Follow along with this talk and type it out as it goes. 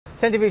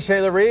10 TV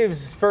Shayla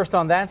Reeves first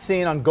on that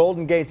scene on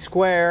Golden Gate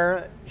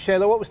Square.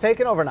 Shayla, what was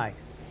taken overnight?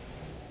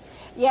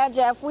 Yeah,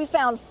 Jeff, we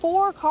found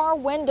 4 car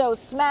windows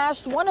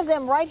smashed, one of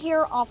them right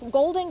here off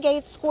Golden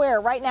Gate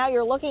Square. Right now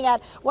you're looking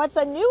at what's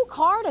a new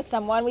car to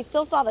someone. We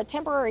still saw the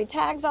temporary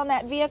tags on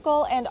that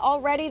vehicle, and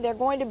already they're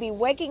going to be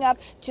waking up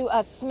to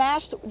a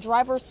smashed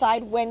driver's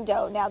side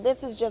window. Now,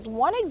 this is just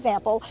one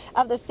example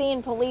of the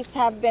scene police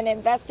have been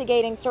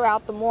investigating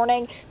throughout the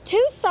morning.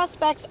 2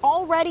 suspects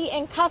already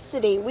in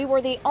custody. We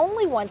were the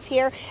only ones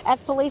here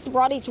as police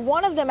brought each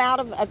one of them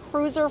out of a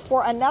cruiser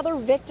for another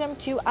victim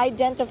to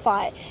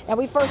identify. Now,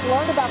 we first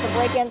learned about the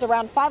break-ins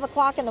around 5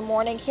 o'clock in the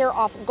morning here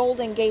off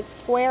Golden Gate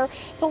Square.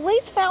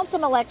 Police found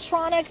some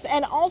electronics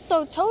and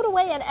also towed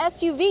away an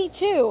SUV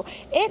too.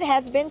 It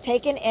has been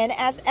taken in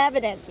as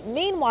evidence.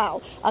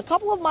 Meanwhile, a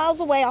couple of miles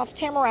away off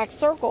Tamarack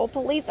Circle,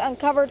 police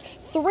uncovered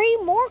 3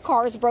 more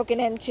cars broken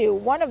into.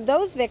 One of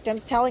those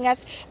victims telling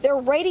us their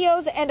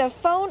radios and a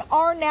phone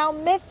are now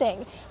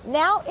missing.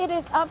 Now it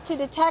is up to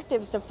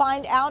detectives to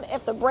find out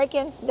if the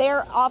break-ins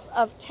there off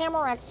of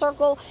Tamarack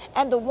Circle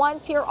and the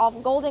ones here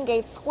off Golden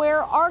Gate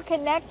Square are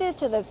connected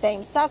to the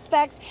same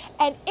suspects,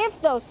 and if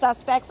those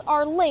suspects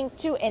are linked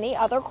to any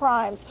other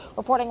crimes.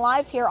 Reporting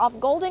live here off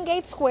Golden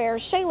Gate Square,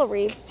 Shayla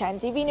Reeves, 10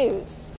 TV News.